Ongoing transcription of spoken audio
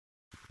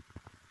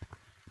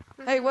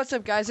Hey, what's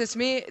up, guys? It's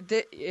me.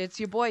 It's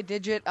your boy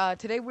Digit.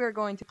 Today we're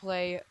going to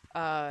play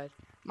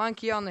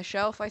Monkey on the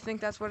Shelf. I think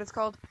that's what it's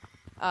called.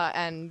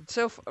 And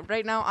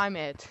right now I'm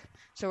it.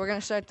 So we're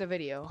gonna start the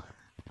video.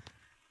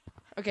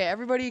 Okay,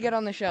 everybody, get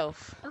on the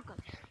shelf. Okay.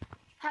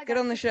 Hi, Get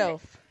on the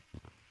shelf.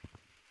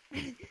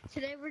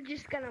 Today we're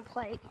just gonna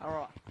play.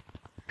 Alright.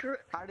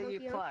 How do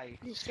you play?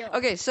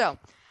 Okay, so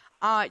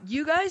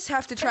you guys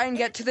have to try and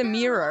get to the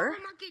mirror. If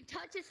the monkey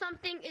touches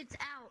something, it's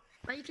out.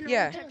 But you can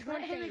Yeah. only touch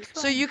one thing.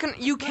 So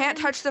you can't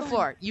touch the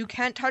floor. You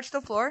can't touch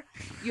the floor.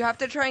 You have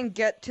to try and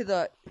get to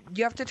the.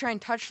 You have to try and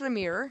touch the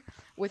mirror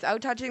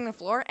without touching the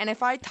floor. And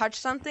if I touch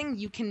something,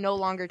 you can no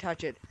longer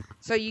touch it.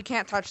 So you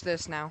can't touch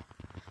this now.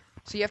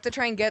 So you have to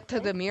try and get to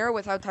the mirror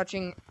without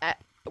touching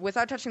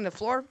the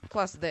floor.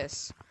 Plus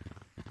this.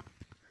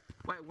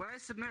 Wait,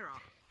 where's the mirror?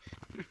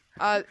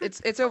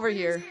 It's over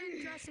here.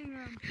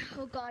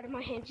 Oh God,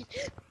 my hand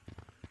just.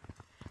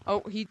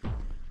 Oh, he.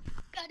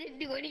 I didn't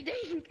do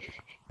anything.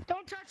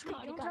 Don't touch me!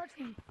 Don't touch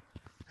me! You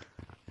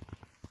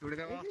wanna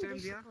go after him, Isn't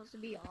this yeah? supposed to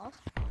be off?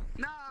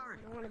 No! I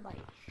don't want to bite.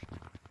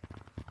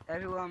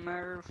 Everyone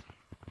move.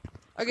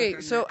 Okay,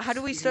 so how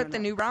do we start the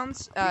new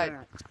rounds?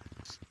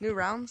 New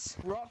rounds.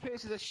 Rock, paper,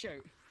 scissors,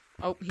 shoot.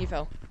 Oh, he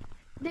fell.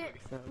 We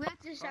have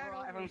to start Alright,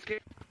 over. everyone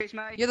excuse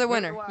me. You're the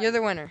winner. Move away. You're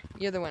the winner.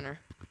 You're the winner.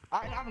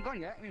 I haven't gone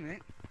yet, wait a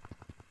minute.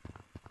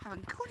 I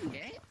haven't gone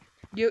yet?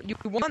 You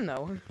won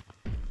though.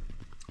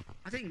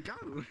 I didn't go.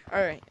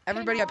 All right,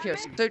 everybody up here.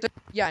 So,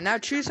 yeah, now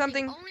choose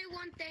something. Only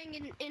one thing,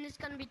 and it's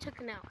gonna be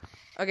taken out.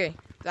 Okay,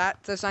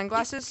 the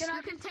sunglasses. You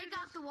can take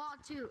out the wall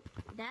too.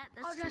 That's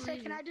I was gonna say,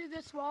 can I do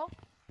this wall?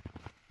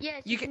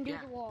 Yes, You you can- can do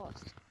Yeah. the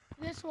walls.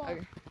 This wall.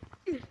 Okay.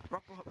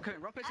 Rock,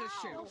 paper, scissors,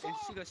 shoot. Ow. And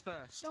she goes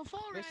first. Don't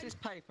fall, Red. This is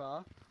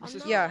paper. This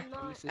is Yeah,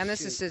 rock, and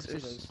this is shoot.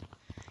 scissors.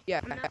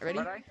 Yeah, ready?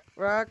 Ready?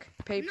 Rock,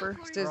 paper,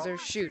 Rock,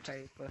 scissors, shoot.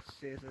 Paper,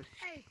 scissors,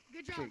 Hey,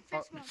 good job. shoot.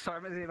 Fist Oh, bump.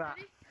 sorry, let me do that.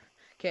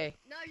 Okay,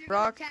 No, you're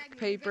rock, gonna tag me.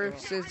 paper, You're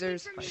gonna-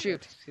 scissors, Paper,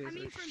 shoot. I mean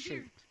Scissors, from shoot.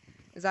 here.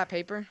 Is that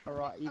paper?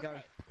 Alright, you go.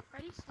 Okay.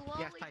 Ready? Slowly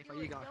Yes, paper, do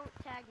you it. go.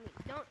 Don't tag me.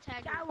 Don't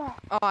tag me. I won't.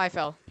 Oh, I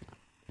fell.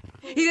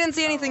 He didn't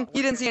see anything.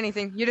 You didn't see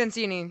anything. You didn't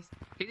see anything.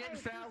 He didn't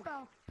Hey, fail. who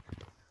fell?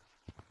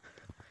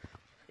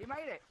 He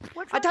made it.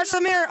 Which I one touched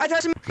the mirror. I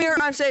touched the mirror.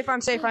 I'm safe.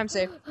 I'm safe. I'm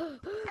safe.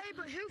 Hey,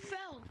 but who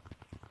fell?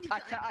 I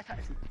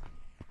touched him.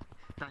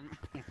 Dang.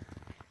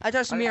 I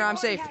touched the mirror. I'm Oh,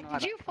 safe. yeah,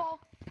 did you fall?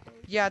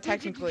 Yeah, Did you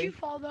technically,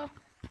 fall though?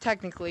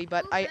 technically,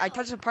 but I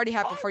touched the party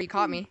hat before you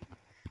caught me.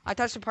 I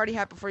touched the party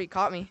hat before you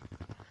caught me.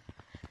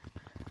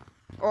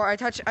 Or I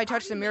touched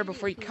the mirror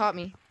before you caught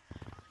me.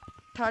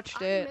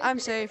 Touched it. I'm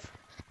safe.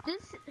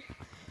 This.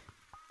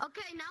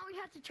 Okay, now we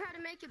have to try to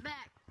make it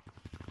back.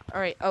 All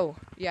right. Oh,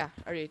 yeah.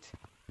 All right.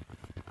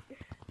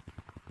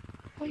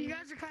 Well, you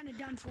guys are kind of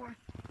done for.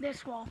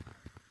 This wall.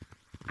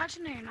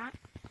 Actually, no, you're not.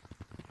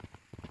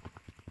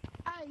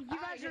 Hey, you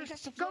guys you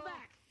touched the are. Go floor.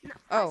 back.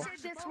 Oh. I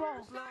said this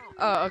wall.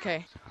 Oh,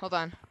 okay. Hold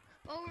on.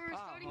 Oh, we're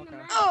starting the okay.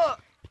 match. Oh!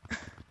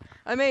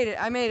 I made it.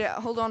 I made it.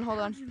 Hold on. Hold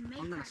on.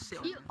 I'm gonna sit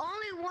on You him.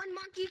 only one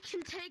monkey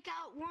can take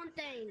out one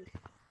thing.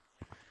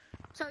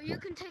 So you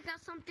can take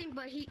out something,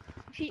 but he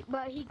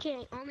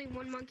can't. Only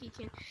one monkey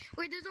can.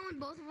 Wait, there's only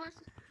both of us.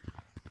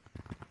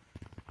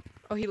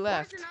 Oh, he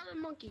left. Where's another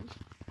monkey?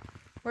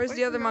 Where's the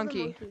where's other another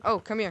monkey? monkey? Oh,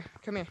 come here.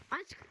 Come here.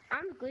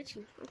 I'm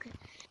glitching. Okay.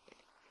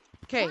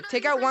 Okay, What are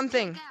take you out gonna one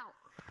thing. take out?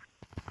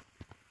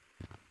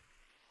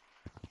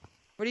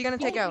 What are you gonna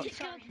take out?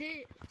 Take out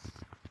this.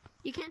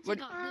 You can't What-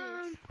 take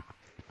out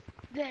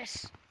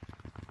This. this.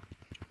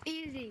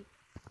 Easy.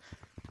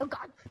 Oh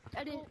God,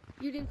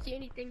 You didn't see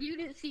anything. You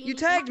didn't see. You anything.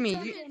 tagged me.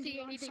 You You- didn't see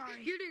I'm anything.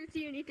 sorry. You didn't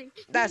see anything.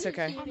 You That's didn't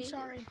okay. see I'm anything.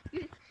 sorry.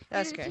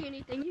 That's You didn't okay. see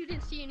anything. You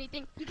didn't see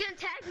anything. You can't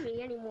tag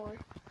me anymore.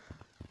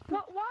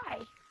 What? Why?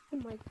 Oh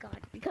my God!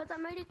 Because I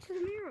made it to the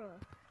mirror.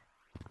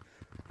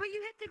 But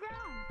you hit the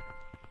ground.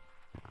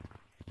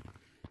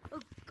 Oh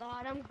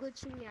God, I'm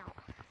glitching out.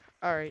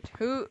 All right.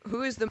 Who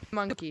is the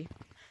monkey?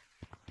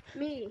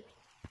 Me.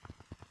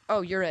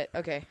 Oh, you're it.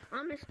 Okay.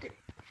 I'm Mr.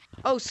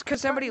 Oh,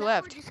 cause somebody Now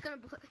left. We're just gonna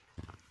play.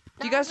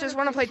 Do you guys just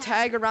want to play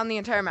tag around the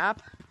entire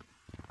map?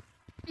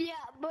 Yeah,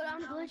 but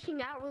I'm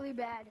glitching out really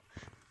bad.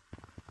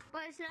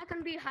 But it's not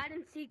gonna be hide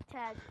and seek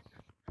tag.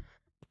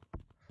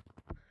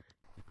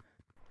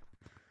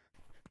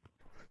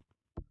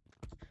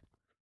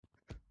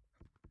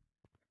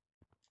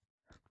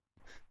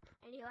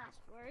 Any last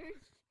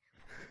words?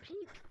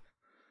 Pink.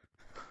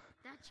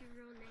 That's your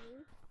real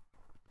name.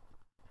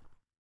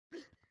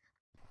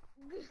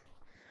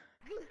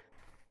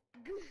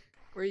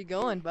 Where you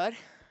going, bud?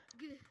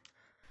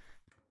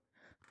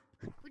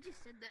 Who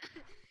just said that?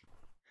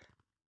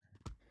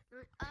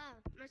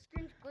 My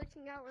screen's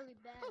glitching out really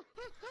bad.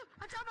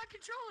 I dropped my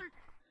controller.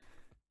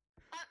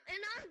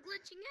 And I'm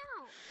glitching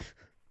out.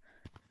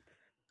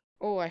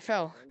 Oh, I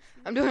fell.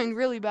 I'm doing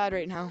really bad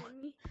right now,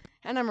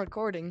 and I'm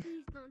recording.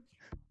 Please don't.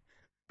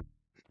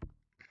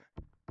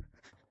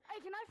 Hey,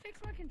 can I fix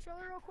my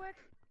controller real quick?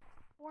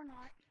 Or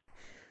not?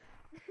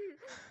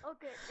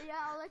 Okay, yeah,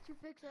 I'll let you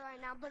fix it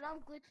right now, but I'm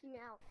glitching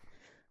out.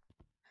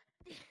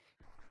 You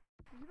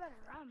better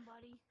run,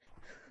 buddy.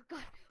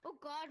 Oh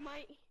God,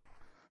 my.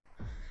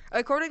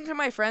 According to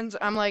my friends,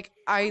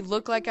 I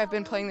look like I've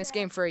been playing this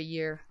game for a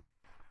year.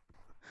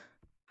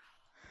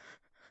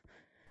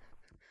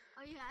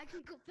 Oh yeah, I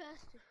can go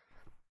faster.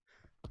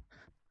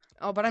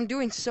 Oh, but I'm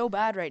doing so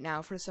bad right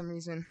now for some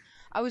reason.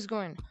 I was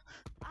going.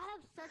 I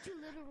have such a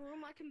little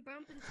room. I can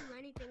bump into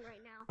anything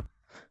right now.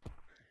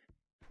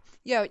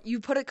 Yeah, you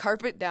put a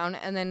carpet down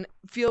and then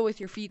feel with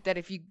your feet that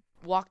if you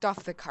walked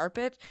off the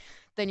carpet,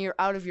 then you're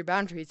out of your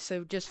boundaries.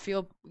 So just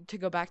feel to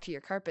go back to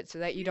your carpet so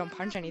that you don't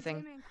punch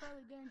anything. Jim and Chloe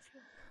dance too.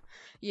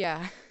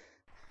 Yeah,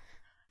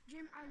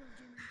 Jim, I love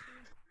Jim and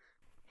Chloe.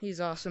 he's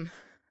awesome.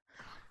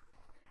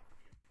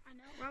 I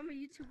know. I'm a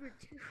YouTuber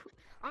too.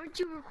 Aren't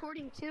you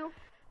recording too?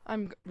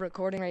 I'm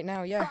recording right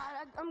now, yeah.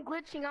 God, I'm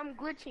glitching. I'm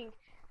glitching.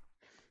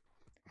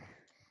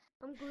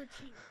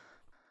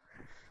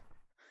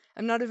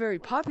 I'm not a very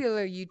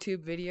popular YouTube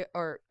video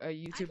or a I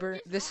can YouTuber.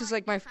 just This go is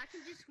like like my this. I can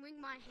just swing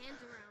my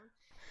hands around.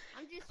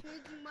 I'm just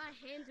swinging my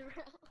hands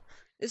around.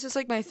 this is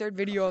like my third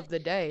video of the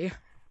day.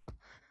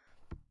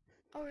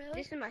 Oh really?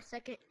 This is my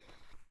second.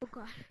 Oh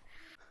god.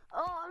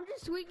 Oh, I'm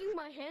just swinging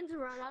my hands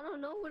around. I don't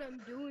know what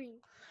I'm doing.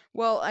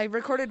 Well, I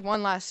recorded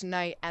one last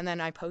night and then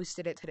I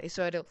posted it today,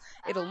 so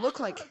it'll look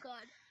Oh like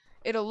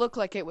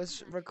god. it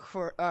was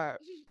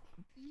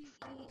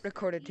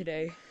recorded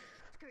today.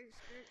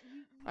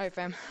 Alright,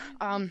 fam.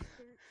 I'm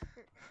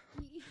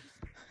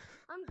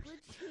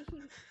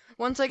glitching.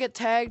 Once I get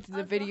tagged,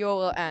 the video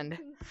will end.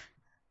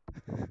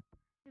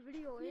 The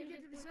video You ended.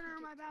 get to the center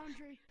of my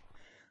boundary.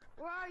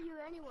 Where are you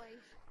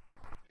anyways?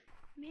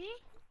 Me?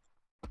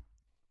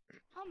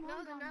 I'm No,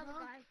 long the gone, another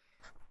bro. guy.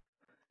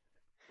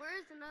 Where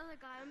is another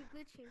guy? I'm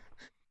glitching.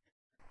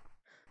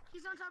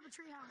 He's on top of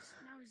treehouse.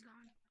 Now he's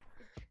gone.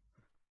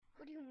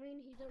 What do you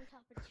mean he's on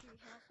top of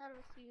treehouse? I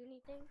don't see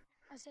anything.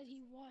 I said he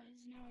was.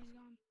 Now he's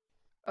gone.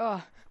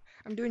 Oh,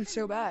 I'm doing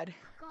so bad.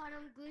 God,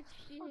 I'm Oh,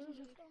 glitching.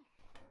 Jesus, go.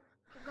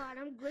 God,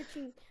 I'm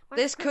glitching. My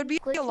This screen could be is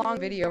a glitching long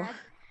really video. bad.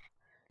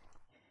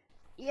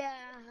 Yeah,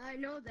 I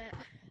know that.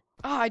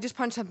 Oh, I just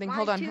punched something. Mine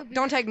Hold on. too,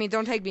 Don't tag me.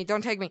 Don't tag me.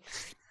 Don't tag me.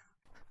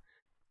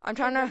 I'm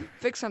trying to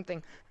fix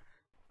something.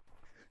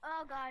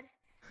 Oh God,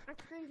 my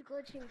screen's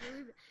glitching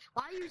really bad.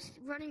 Why are you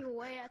running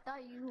away? I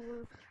thought you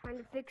were trying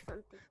to fix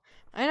something.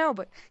 I know,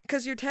 but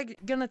because you're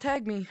gonna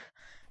tag me.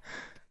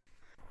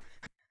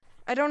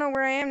 I don't know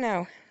where I am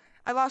now.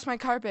 I lost my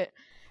carpet.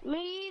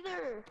 Me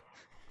either.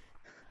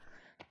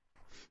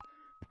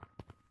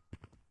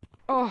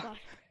 Oh, God.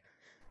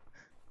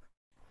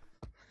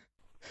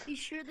 You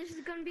sure this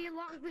is gonna be a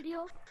long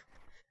video?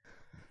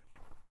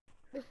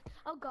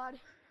 Oh God.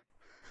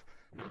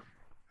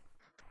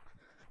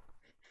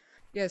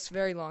 yes,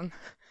 very long.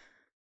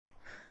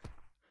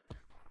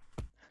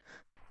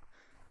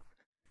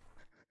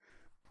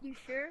 You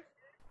sure?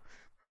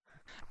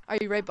 Are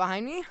you right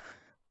behind me?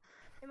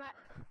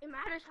 It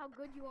matters how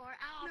good you are.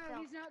 Ow, I No, fell.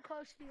 he's not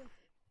close to you.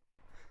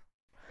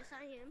 Yes,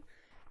 I am.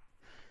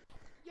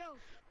 Yo,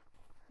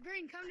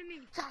 Green, come to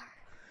me. Sorry.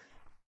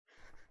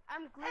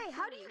 I'm glitching. Hey,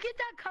 how do you get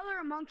that color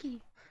a monkey?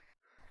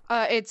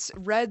 It's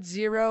red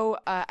 0,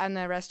 and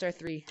the rest are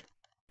 3.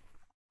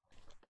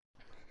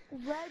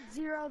 Red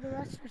 0, the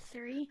rest are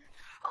 3.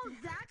 Oh,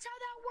 that's how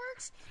that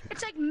works?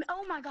 It's like,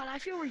 oh my god, I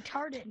feel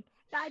retarded.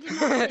 I did not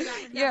say that.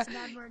 If Yeah. That's a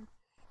bad word.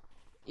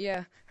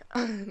 Yeah.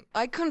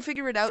 I couldn't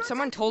figure it out. So it's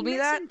Someone like told me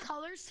that. mixing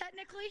colors,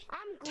 technically? I'm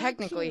glitching.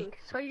 Technically.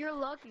 So you're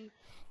lucky.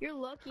 You're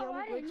lucky. Oh,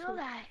 I'm I didn't know glitching.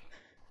 that.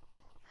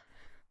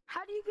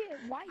 How do you get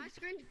white? My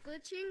screen's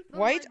glitching. but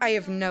White? my I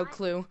have video no might-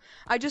 clue.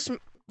 I just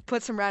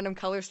put some random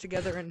colors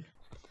together and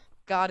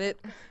got it.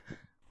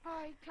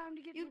 Alright, time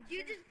to get You to the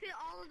just fit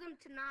all of them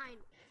to 9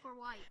 for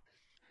white.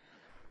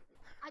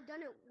 I've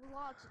done it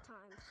lots of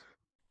times.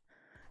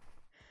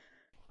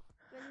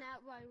 And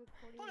that by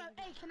recording. Hold up,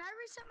 hey, can I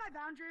reset my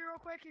boundary real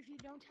quick if you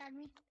don't tag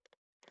me?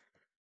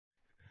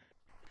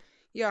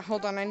 Yeah,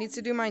 hold on. I need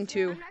to do mine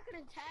too. I'm not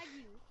gonna tag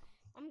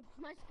you.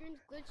 My screen's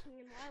glitching,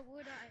 and why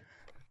would I?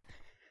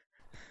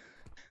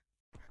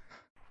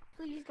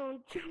 Please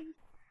don't jump.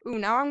 Ooh,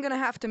 now I'm gonna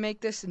have to make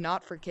this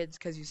not for kids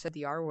because you said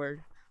the R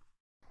word.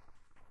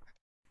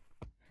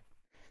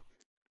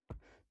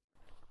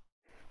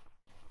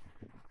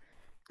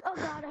 Oh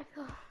God, I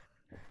fell.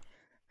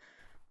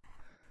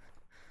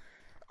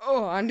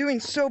 Oh, I'm doing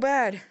so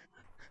bad.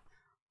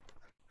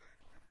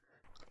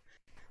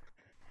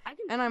 I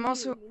can And I'm see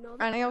also, you, you know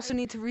that, and I also right?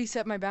 need to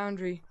reset my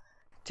boundary,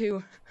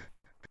 too.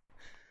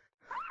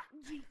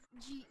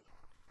 G.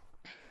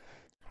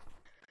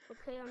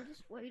 Okay, I'm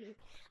just waiting.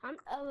 My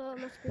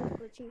screen's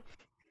glitching.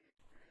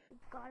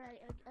 God,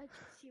 I can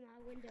see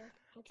my window.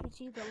 I can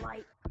see the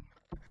light.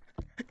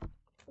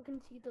 I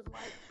can see the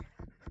light.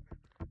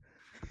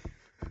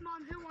 Come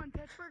on, who won?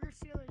 Pittsburgh or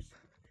Steelers?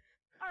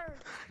 Or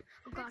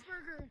Oh God.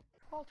 Pittsburgh or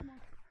Baltimore?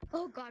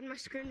 Oh God, my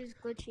screen is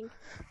glitching.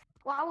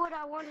 Why would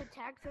I want to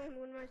tag someone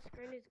when my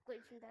screen is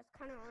glitching? That's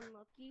kind of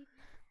unlucky.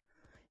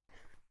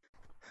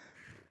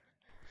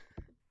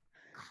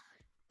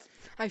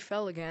 I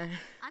fell again.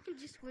 I can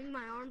just swing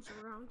my arms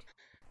around.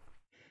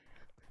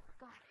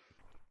 God.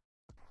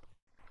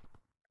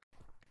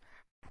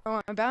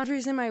 Oh, my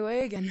boundary's in my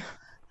way again.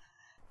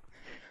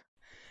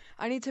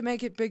 I need to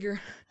make it bigger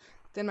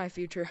than my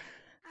future.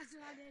 That's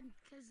what I did,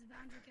 because the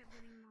boundary kept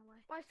getting in my way.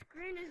 My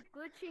screen is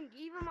glitching.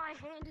 Even my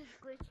hand is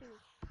glitching.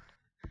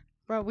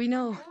 Bro, we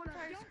know. Hold on,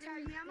 don't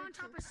tag me. I'm on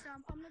top of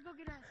stump. I'm gonna go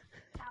get a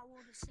towel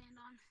to stand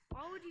on.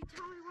 Why would you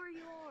tell me where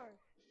you are?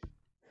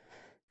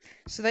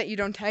 So that you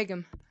don't tag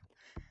him.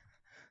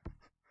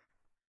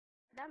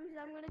 That means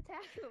I'm gonna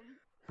tag him.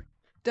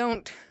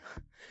 Don't.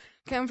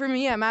 Come for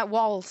me, I'm at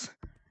walls.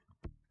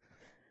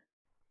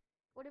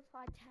 What if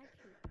I tag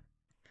him?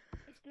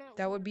 It's not.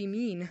 That would be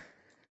mean.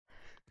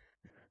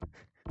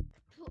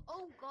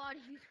 Oh God,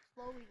 he's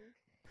floating.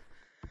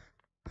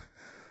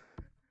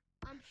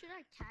 Should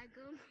I tag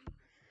him?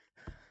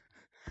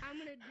 I'm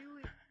gonna do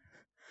it.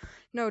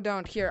 No,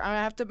 don't. Here, I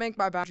have to make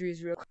my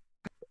boundaries real quick.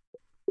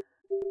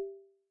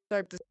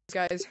 Sorry, this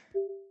guys.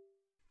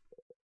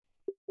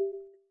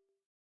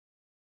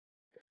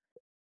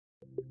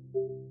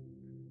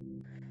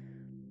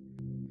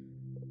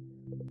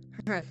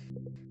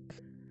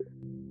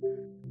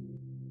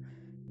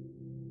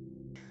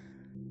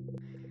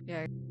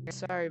 Yeah,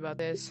 sorry about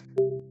this.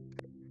 I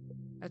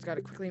just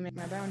gotta quickly make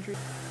my boundary.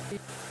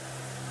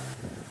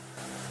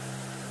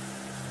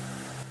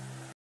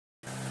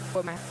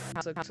 What my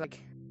house looks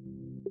like.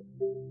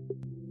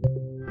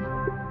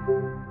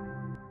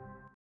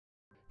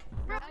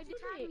 Bro, tag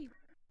me.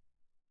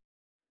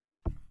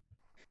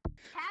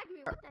 Tag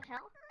me, what the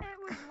hell? It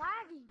was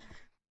laggy.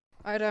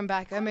 Alright, I'm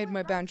back. I made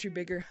my boundary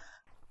bigger.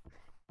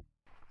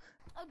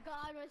 Oh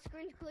God, my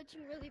screen's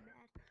glitching really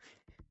bad.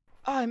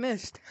 Oh, I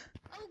missed.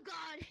 Oh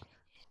God,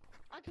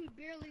 I can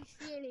barely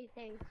see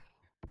anything.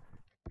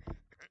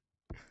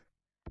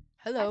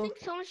 Hello. I think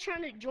someone's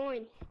trying to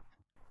join.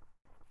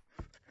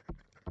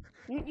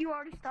 Didn't you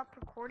already stop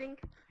recording?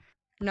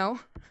 No,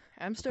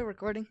 I'm still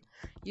recording.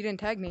 You didn't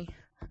tag me.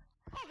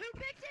 Oh, who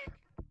picked it?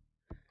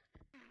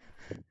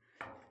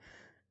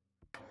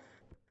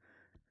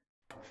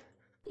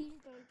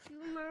 Please don't you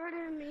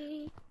murder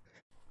me.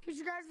 Who's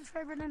your guys'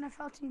 favorite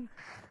NFL team?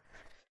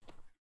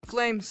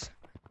 Flames.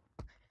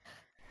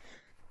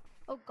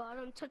 Oh God,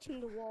 I'm touching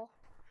the wall.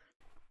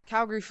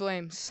 Calgary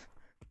Flames.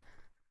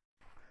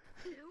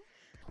 Who?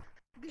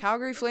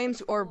 Calgary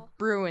Flames or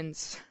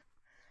Bruins?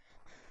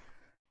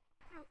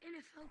 Oh,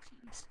 NFL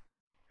teams.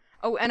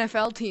 Oh,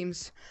 NFL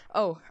teams.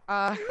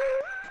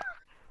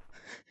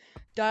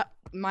 Oh,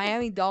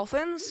 Miami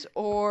Dolphins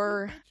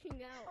or...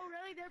 Glitching out. Oh,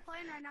 really? They're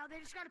playing right now. They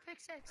just got a pick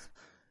 6.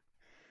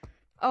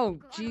 Oh,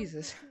 God, I'm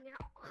Jesus. glitching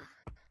out.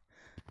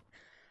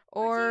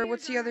 Or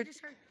what's the other... I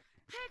just heard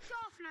picked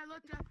off, and I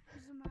looked up. It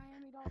was the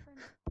Miami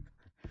Dolphins.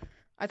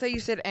 I thought you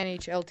said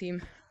NHL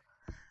team.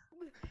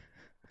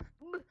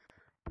 No,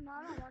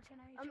 I don't watch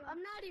NHL. I'm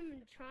not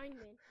even trying,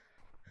 man.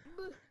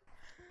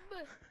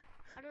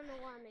 I don't know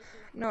why I'm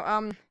making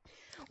that. No,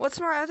 what's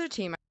my other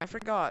team? I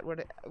forgot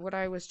what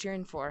I was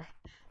cheering for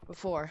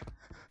before.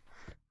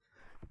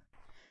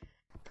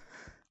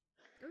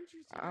 Don't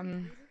you see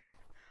I'm later?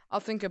 I'll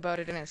think about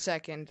it in a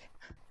second.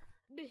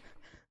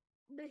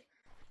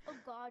 Oh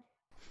God.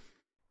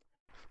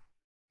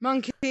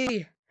 Monkey!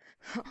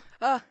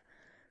 Monkey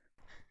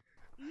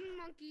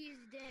is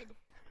dead.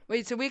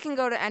 Wait, so we can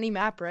go to any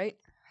map, right?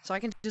 So I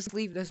can just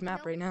leave this map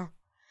Nope. right now.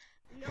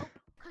 Nope.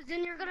 Cause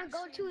then you're gonna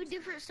go to a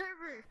different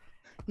server.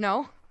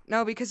 No,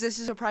 because this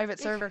is a private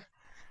server.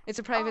 It's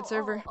a private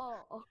server.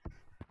 Oh.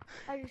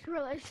 I just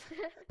realized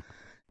that.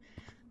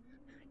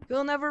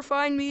 You'll never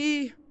find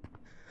me.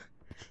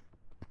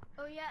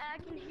 Oh yeah, I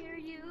can hear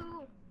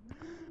you.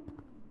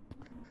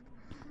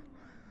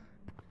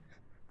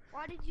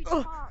 Why did you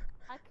talk?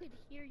 I could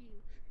hear you.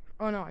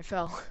 Oh no, I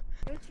fell.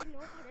 Don't you know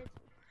that it's...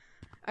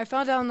 I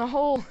fell down the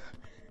hole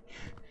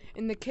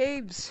in the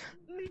caves.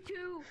 Me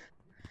too.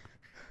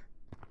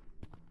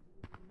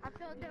 I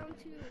fell down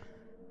too.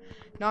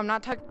 No, I'm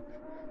not talking.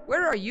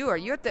 Where are you? Are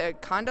you at the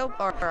condo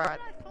or I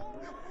fall in the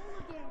hole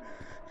again.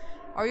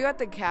 are you at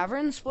the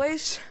caverns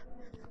place?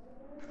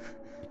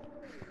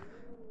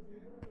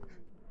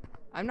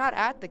 I'm not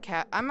at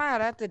the I'm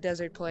not at the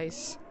desert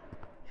place.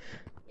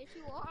 Yes,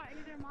 you are.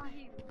 Neither am I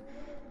here.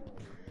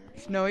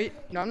 No,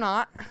 I'm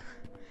not.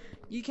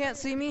 You can't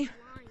see me. Lying.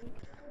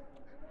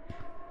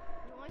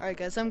 Alright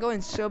guys, I'm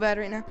going so bad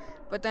right now.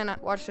 But then,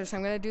 watch this,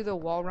 I'm gonna do the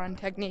wall run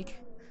technique.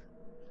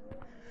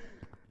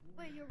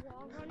 Wait, you're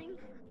wall running?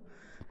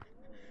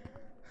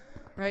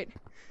 Right?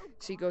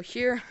 So you go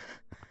here,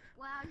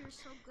 Wow, you're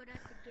so good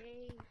at the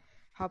game.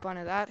 hop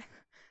onto that,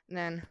 and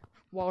then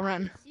wall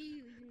run. I see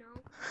you, you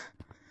know.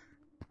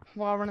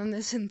 Wall run in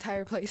this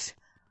entire place.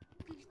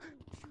 Please don't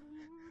you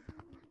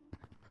murder me.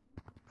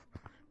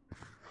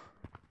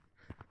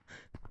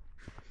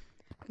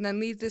 And then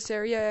leave this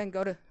area and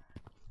go to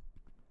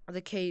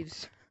the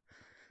caves.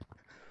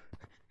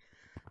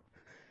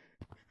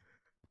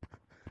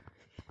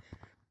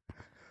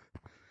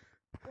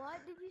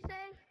 What did you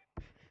say?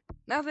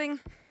 Nothing.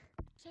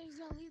 So he's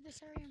gonna leave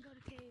this area and go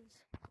to caves.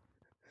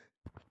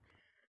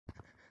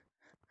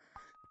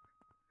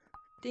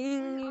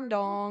 Ding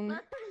dong. Let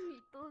me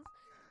eat those,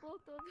 both of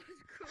those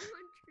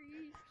growing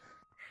trees.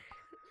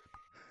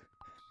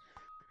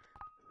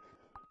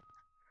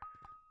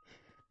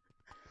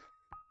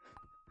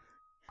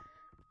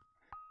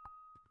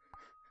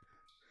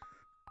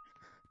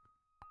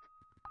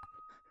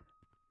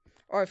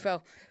 Oh, I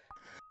fell.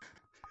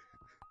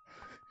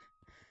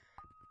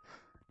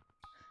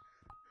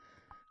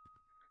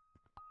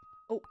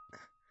 Oh,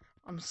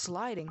 I'm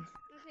sliding.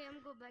 Okay, I'm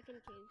gonna go back in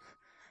the caves.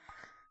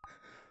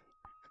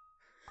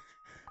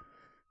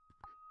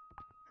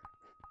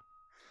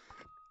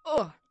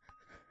 Oh,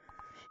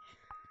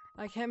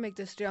 I can't make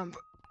this jump.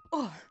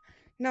 Oh,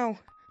 no.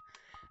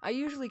 I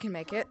usually can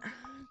make it.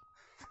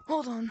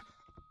 Hold on.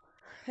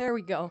 There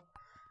we go.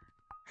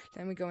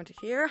 Then we go into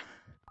here.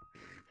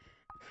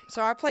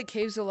 So I play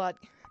caves a lot,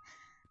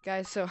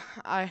 guys. So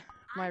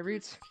my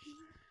roots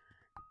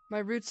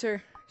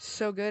are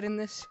so good in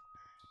this.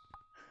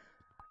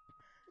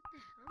 What the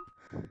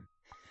hell?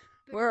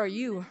 Where are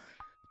you?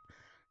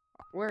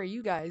 Where are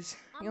you guys?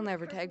 You'll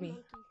never tag me.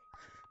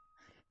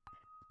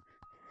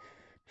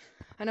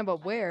 I know,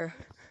 but where?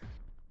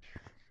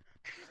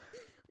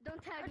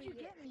 Don't tag How'd me you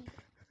yet. get me?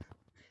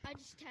 I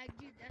just tagged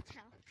you, that's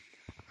how.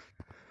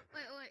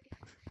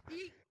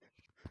 Wait.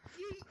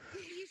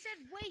 You said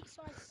wait,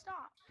 so I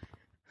stopped.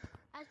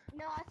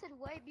 No, I said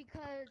wait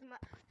because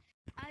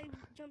I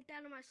jumped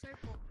out of my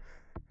circle.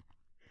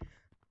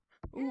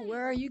 Ooh,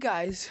 where are you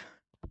guys?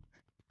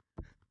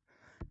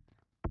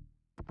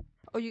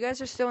 Oh, you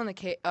guys are still in the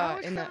cave. I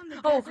was In the. still in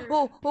the Oh, desert.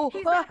 oh!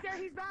 He's Ah! back there,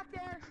 he's back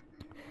there.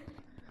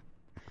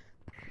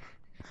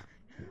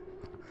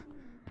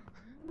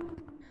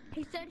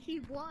 He said he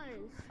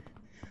was.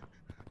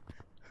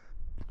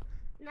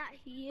 Not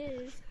he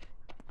is.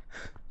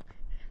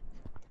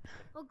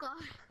 Oh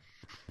god.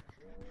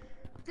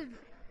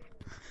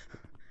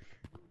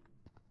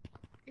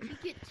 If you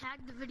get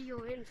tagged, the video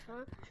ends,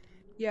 huh?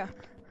 Yeah,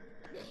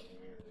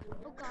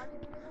 Oh god.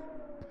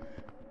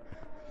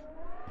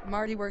 I'm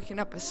already working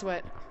up a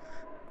sweat.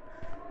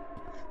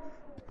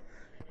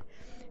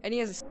 And he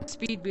has a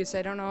speed boost.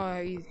 I don't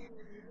know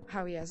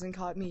how he hasn't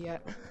caught me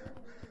yet.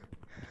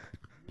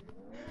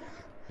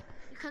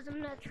 Because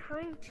I'm not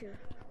trying to.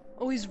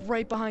 Oh, he's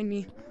right behind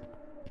me.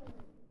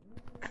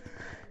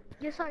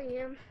 Yes, I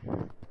am.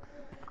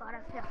 God,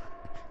 I fell.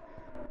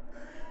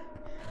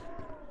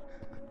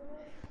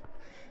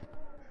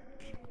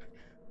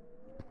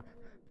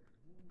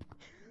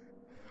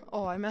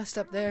 Oh, I messed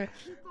up there.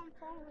 Keep on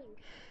falling.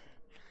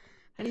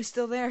 And he's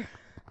still there.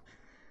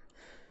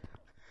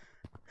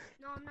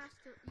 No, I'm not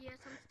still. Yes,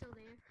 I'm still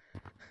there.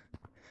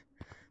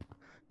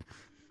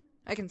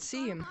 I can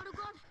see him. Oh god, oh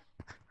god.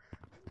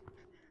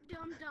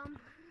 Dumb.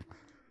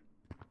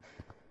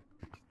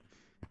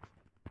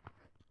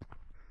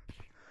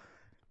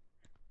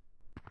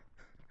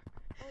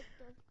 Oh,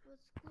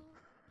 let's glow.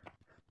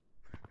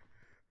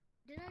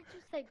 Did I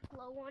just like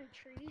glow on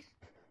trees?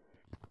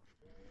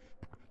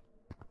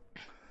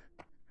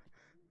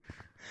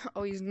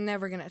 Oh, he's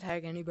never gonna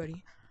tag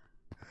anybody.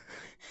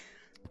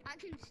 I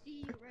can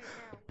see you right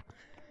now.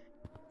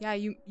 Yeah,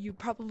 you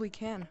probably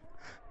can.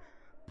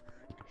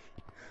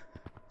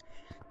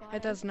 God,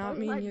 That does not my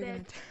mean you're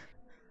bed. gonna.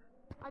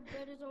 My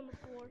bed is on the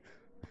floor.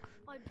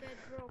 My bed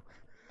broke.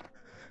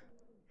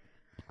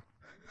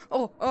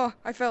 Oh,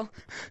 I fell.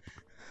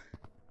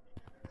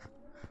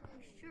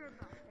 You sure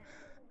about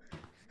that?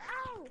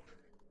 Ow!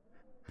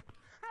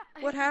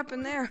 What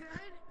happened there?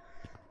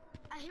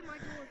 I hit my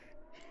door.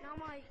 Now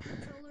my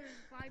controller is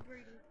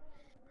vibrating.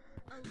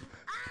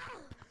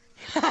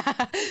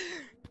 Ow!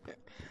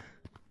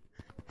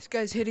 This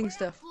guy's hitting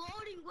stuff.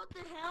 Floating, what the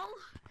hell?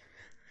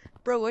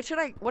 Bro, what should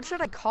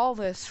I call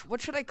this?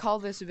 What should I call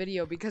this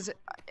video? Because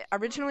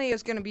originally it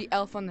was gonna be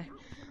Elf on the,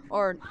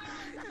 or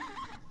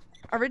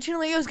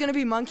originally it was gonna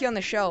be Monkey on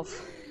the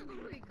Shelf. Oh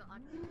my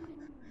god.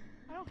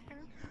 I don't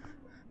care.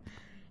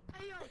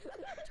 Hey, yo,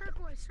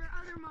 turquoise, your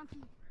other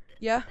monkey.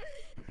 Yeah.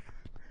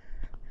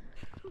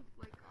 Oh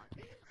my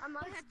god. I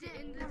might have to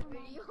end this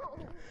video.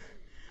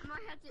 I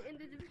might have to end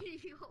the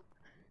video.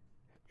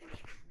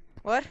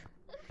 What?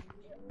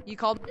 You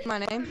called my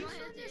name? I might have to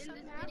end this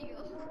video.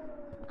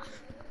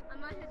 I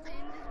might have to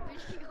end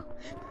this video.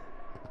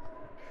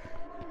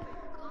 Oh my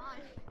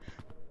god.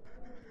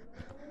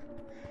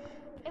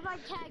 If I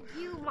tag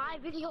you, my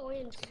video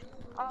ends.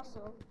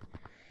 Also.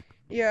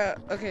 Yeah.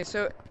 Okay.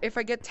 So if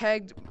I get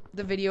tagged,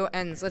 the video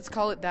ends. Let's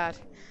call it that.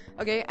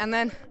 Okay. And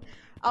then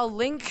I'll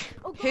link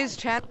his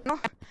channel.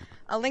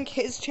 I'll link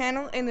his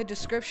channel in the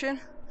description.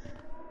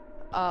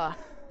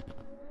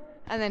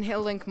 And then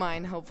he'll link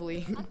mine,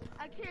 hopefully.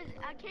 I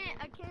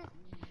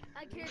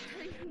can't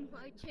tell you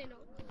my channel.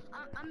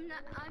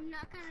 I'm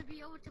not gonna be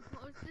able to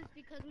post this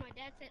because my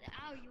dad said,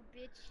 "Ow, you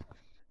bitch."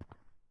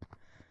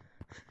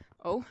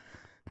 Oh.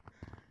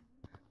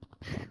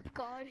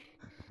 God.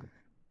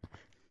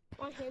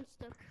 My hand's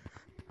stuck.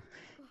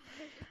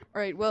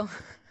 Alright, well,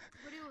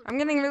 I'm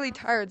getting really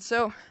tired,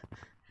 so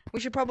we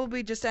should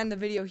probably just end the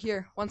video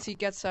here once he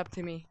gets up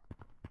to me.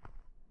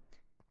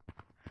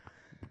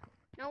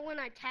 Not when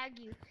I tag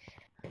you.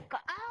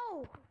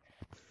 Ow!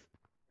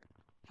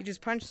 He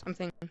just punched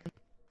something.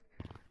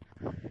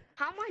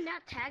 How am I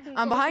not tagging?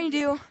 I'm both of behind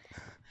you.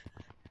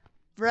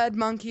 Red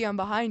monkey, I'm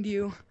behind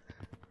you.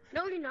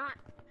 No, you're not.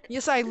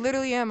 Yes, I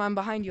literally am. I'm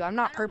behind you. I'm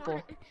not purple.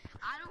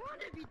 I don't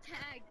want to be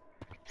tagged.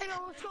 Hey,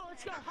 yo, let's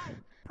go. Hi,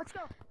 let's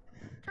go.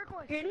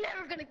 Turquoise. You're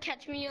never gonna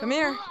catch me. Come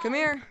here. alive. Come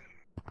here.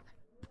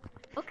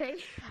 Okay.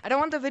 I don't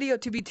want the video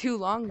to be too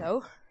long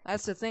though.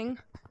 That's the thing.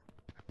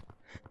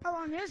 How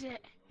long is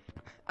it?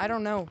 I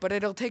don't know, but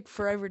it'll take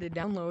forever to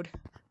download.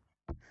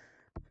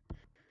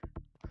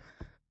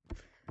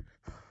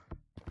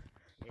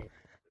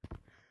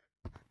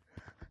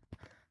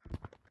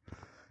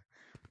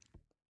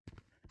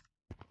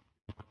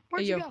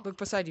 Where'd Hey you yo, go? look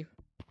beside you.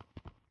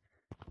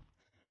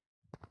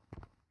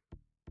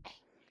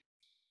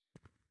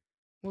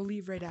 We'll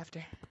leave right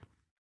after.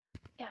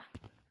 Yeah.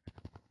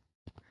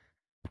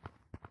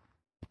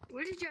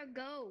 Where did you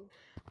go?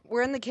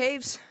 We're in the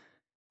caves.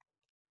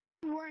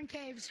 We're in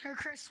caves or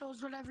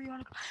crystals, whatever you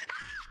want to call.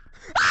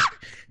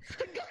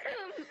 Got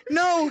him.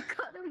 No!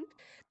 Got him.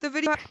 The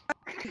video.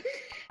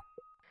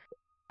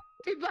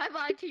 Say bye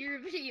bye to your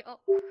video.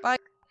 I'll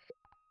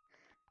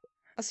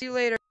see you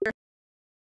later.